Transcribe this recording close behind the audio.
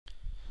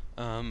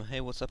Hey,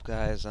 what's up,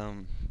 guys?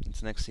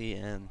 It's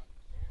Nexy, and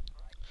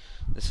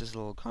this is a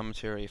little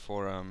commentary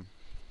for,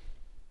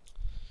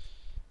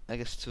 I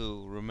guess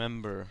to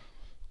remember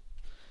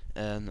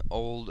an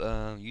old,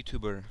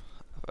 YouTuber,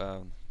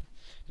 that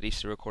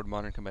used to record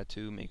Modern Combat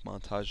 2, make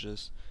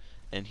montages,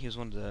 and he was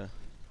one of the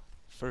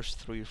first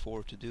three or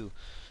four to do,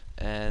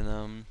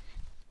 and,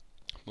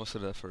 most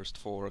of the first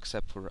four,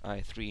 except for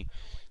I3,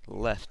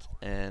 left,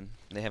 and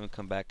they haven't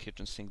come back.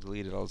 Kitchen Sink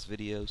deleted all his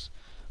videos,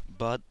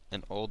 but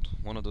an old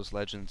one of those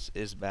legends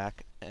is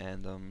back,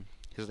 and,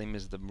 his name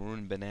is the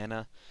Maroon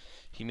Banana.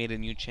 He made a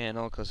new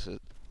channel because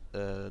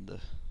the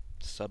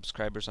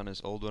subscribers on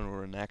his old one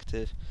were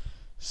inactive.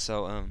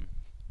 So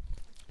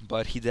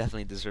but he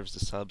definitely deserves the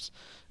subs,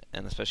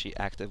 and especially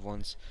active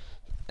ones.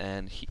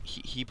 And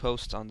he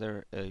posts on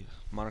there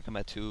Modern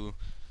Combat 2,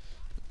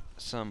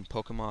 some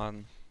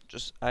Pokemon,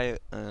 just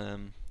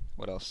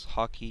what else?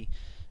 Hockey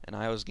and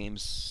iOS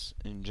games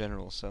in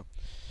general. So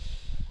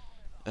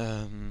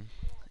um,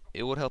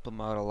 it would help him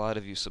out a lot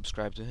if you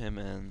subscribe to him.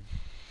 And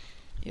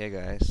yeah,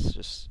 guys,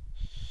 just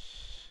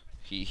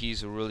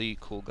he's a really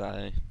cool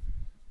guy.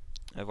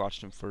 I've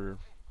watched him for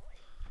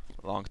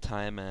a long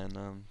time,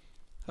 and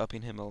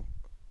helping him,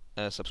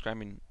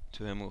 subscribing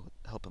to him will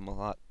help him a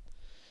lot.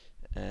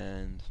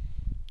 And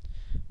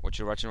what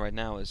you're watching right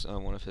now is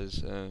one of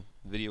his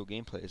video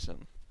gameplays.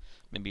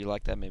 Maybe you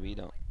like that, maybe you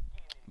don't.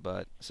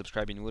 But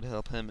subscribing would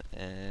help him.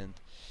 And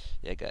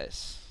yeah,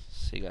 guys,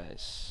 see you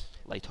guys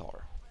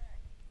later.